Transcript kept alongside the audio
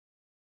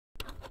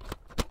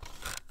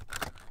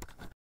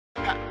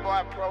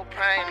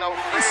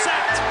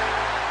Sacked.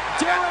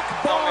 Derrick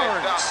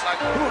Barnes,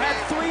 who had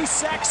 3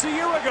 sacks a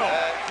year ago,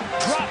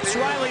 drops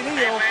Riley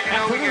Neal,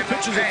 and Purdue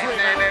pitches a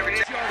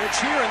 3-yardage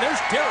here, and there's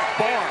Derrick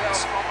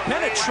Barnes.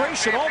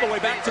 Penetration all the way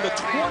back to the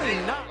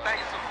 29.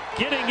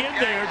 Getting in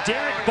there,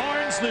 Derrick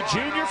Barnes, the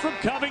junior from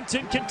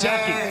Covington,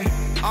 Kentucky.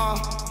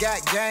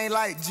 Got game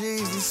like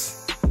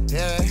Jesus.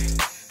 Yeah,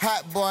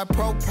 hot boy,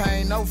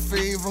 propane, no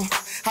fever.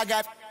 I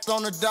got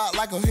on the dock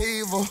like a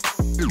heaver.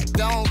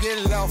 Don't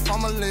get left,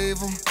 I'ma leave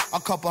them. A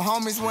couple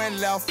homies went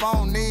left, I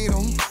don't need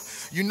them.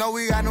 You know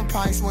we got them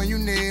pints when you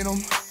need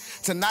them.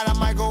 Tonight I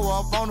might go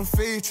up on the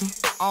feature.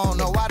 I don't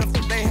know why the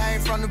fuck they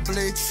hang from the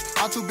bleachers.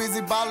 I'm too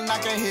busy ballin', I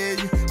can't hear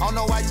you. I don't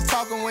know why you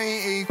talking, we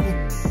ain't equal.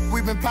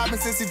 We been poppin'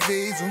 since he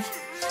visa.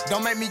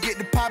 Don't make me get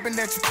the poppin'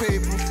 at your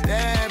people.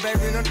 Yeah,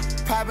 baby, them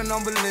poppin',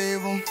 don't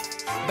believe them.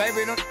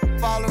 Baby, them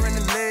follow in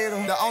the leader.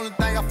 The only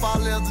thing I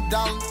follow is the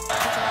dollar.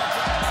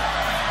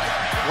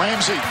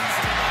 Ramsey.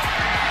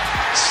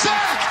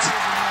 Sacked!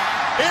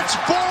 It's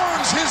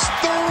Barnes, his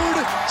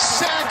 3rd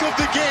sack of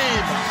the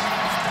game.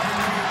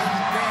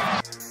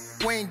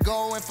 We ain't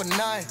going for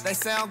nothing. They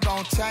say I'm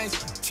gon' change.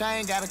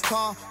 Chain gotta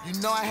come. You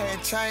know I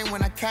had chain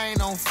when I came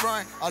on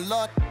front. I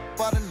love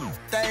but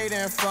stayed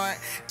in front.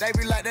 They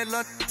be like that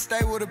look,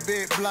 stay with a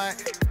big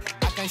blunt.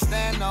 I can't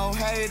stand no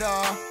hater,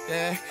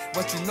 yeah.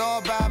 What you know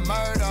about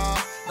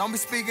murder? Don't be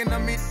speaking to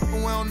me,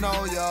 we don't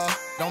know y'all.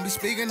 Don't be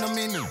speaking to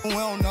me, we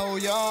don't know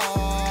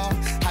y'all.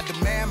 I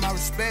demand my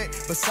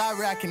respect, but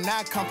sorry I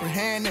cannot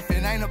comprehend if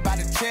it ain't about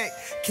a check.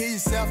 Kill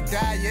yourself,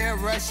 die, yeah,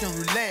 Russian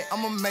roulette.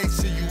 I'ma make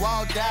sure you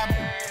all die,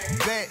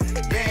 bet,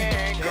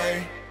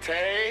 yeah.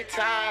 Take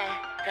time,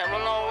 came a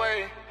long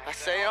way. I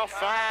say I'm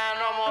fine,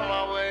 I'm on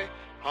my way.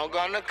 I'm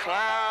gonna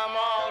climb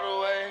all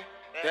the way.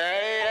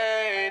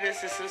 Hey,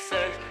 this is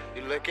success.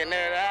 You looking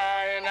at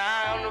I and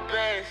I am the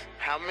best.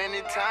 How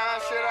many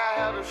times should I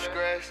have to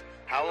stress?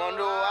 I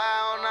wonder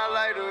why I'm not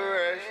like the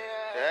rest.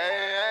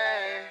 Hey,